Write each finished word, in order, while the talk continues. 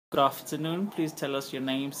Good afternoon. Please tell us your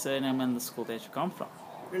name, surname, and the school that you come from.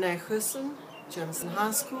 Rene, Germiston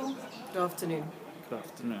High School. Good afternoon. Good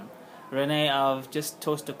afternoon. Rene, I've just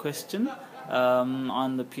tossed a question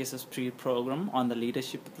on the PSSP program on the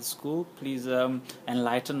leadership of the school. Please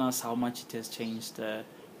enlighten us how much it has changed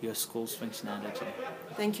your school's functionality.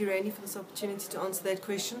 Thank you, Rene, for this opportunity to answer that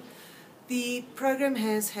question. The program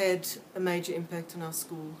has had a major impact on our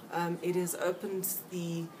school. It has opened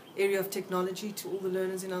the area of technology to all the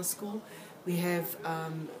learners in our school. We have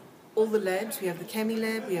all the labs. We have the Cami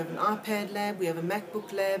lab, we have an iPad lab, we have a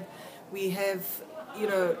MacBook lab, we have,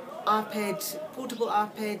 portable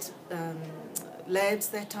iPad labs,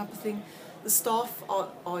 that type of thing. The staff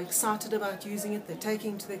are excited about using it. They're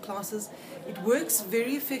taking it to their classes. It works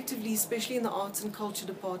very effectively, especially in the arts and culture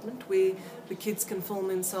department, where the kids can film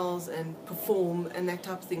themselves and perform and that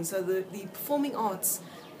type of thing. So the performing arts,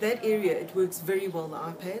 that area, it works very well, the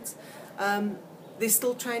iPads. There's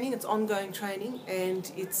still training, it's ongoing training,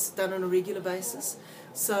 and it's done on a regular basis.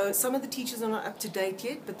 So some of the teachers are not up to date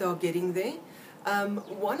yet, but they're getting there.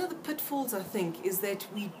 One of the pitfalls, I think, is that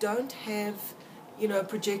we don't have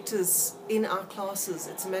projectors in our classes.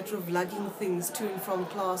 It's a matter of lugging things to and from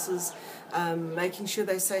classes, making sure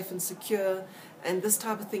they're safe and secure, and this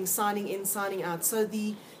type of thing, signing in, signing out. So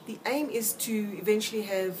the aim is to eventually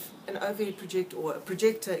have an overhead projector or a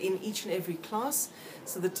projector in each and every class,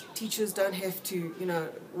 so that teachers don't have to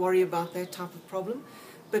worry about that type of problem.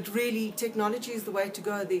 But really, technology is the way to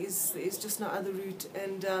go. There is just no other route.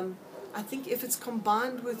 And I think if it's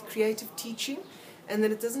combined with creative teaching, and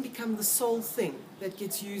then it doesn't become the sole thing that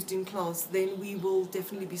gets used in class, then we will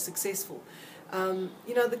definitely be successful.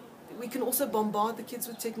 We can also bombard the kids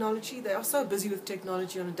with technology. They are so busy with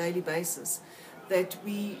technology on a daily basis that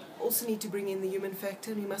we also need to bring in the human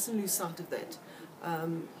factor, and we mustn't lose sight of that.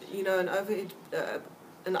 An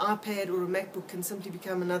iPad or a MacBook can simply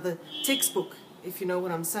become another textbook, if you know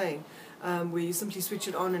what I'm saying, where you simply switch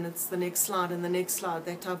it on and it's the next slide and the next slide,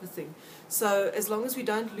 that type of thing. So as long as we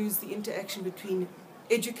don't lose the interaction between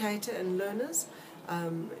educator and learners,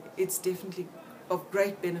 it's definitely of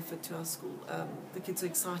great benefit to our school. The kids are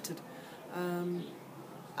excited.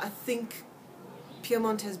 I think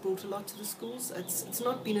Piermont has brought a lot to the schools. It's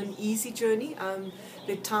not been an easy journey.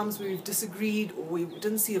 There are times where we've disagreed or we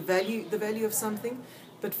didn't see the value of something,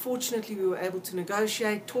 but fortunately we were able to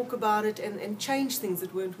negotiate, talk about it, and change things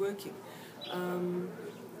that weren't working.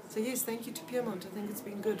 So yes, thank you to Piermont. I think it's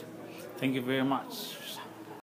been good. Thank you very much.